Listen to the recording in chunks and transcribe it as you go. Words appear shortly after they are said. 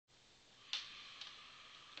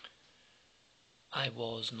I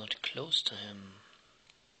was not close to him,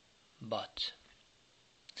 but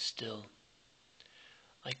still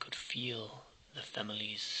I could feel the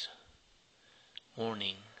family's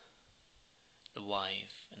mourning, the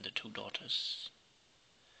wife and the two daughters.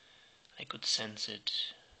 I could sense it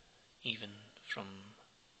even from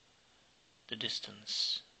the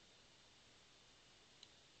distance.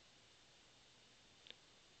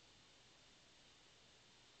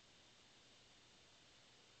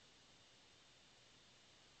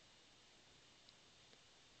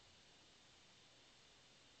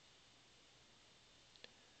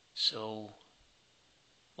 So,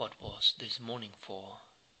 what was this mourning for?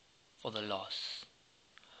 For the loss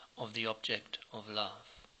of the object of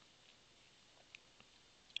love,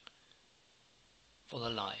 for the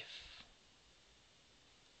life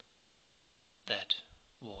that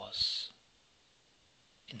was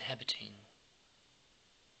inhabiting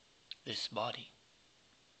this body.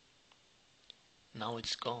 Now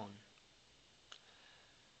it's gone.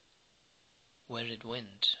 Where it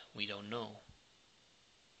went, we don't know.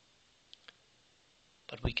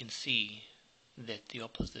 But we can see that the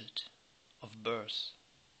opposite of birth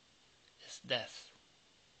is death.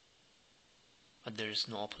 But there is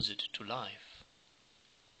no opposite to life.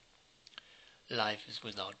 Life is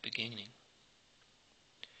without beginning.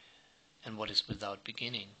 And what is without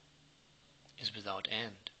beginning is without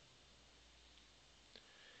end.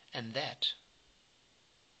 And that,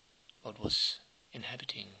 what was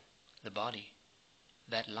inhabiting the body,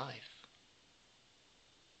 that life,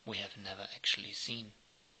 we have never actually seen.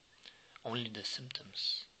 Only the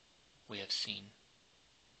symptoms we have seen.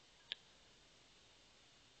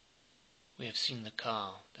 We have seen the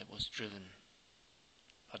car that was driven,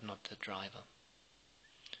 but not the driver.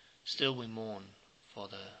 Still we mourn for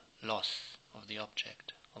the loss of the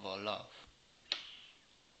object of our love.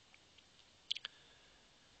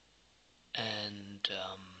 And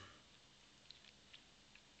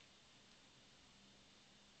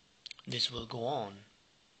this will go on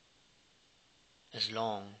as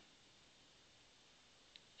long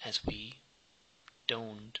as we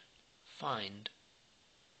don't find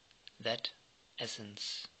that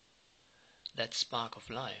essence, that spark of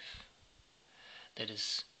life that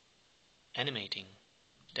is animating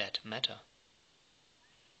that matter,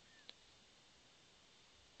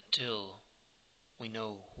 until we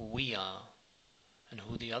know who we are and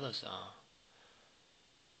who the others are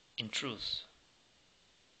in truth,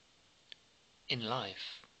 in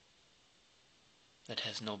life that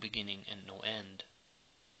has no beginning and no end.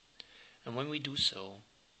 And when we do so,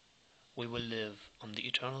 we will live on the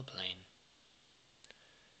eternal plane,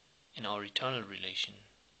 in our eternal relation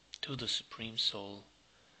to the Supreme Soul,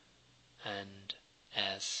 and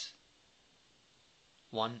as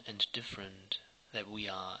one and different that we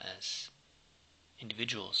are as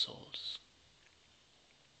individual souls.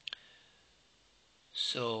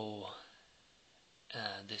 So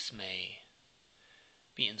this may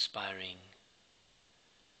be inspiring,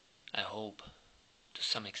 I hope, to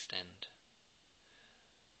some extent,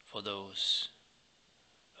 for those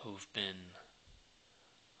who've been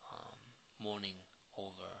mourning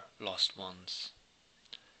over lost ones.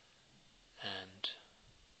 And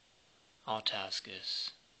our task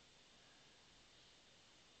is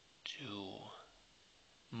to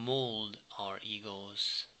mold our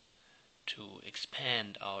egos, to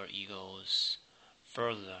expand our egos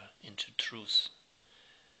further into truth,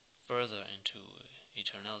 further into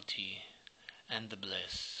eternality and the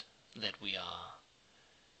bliss that we are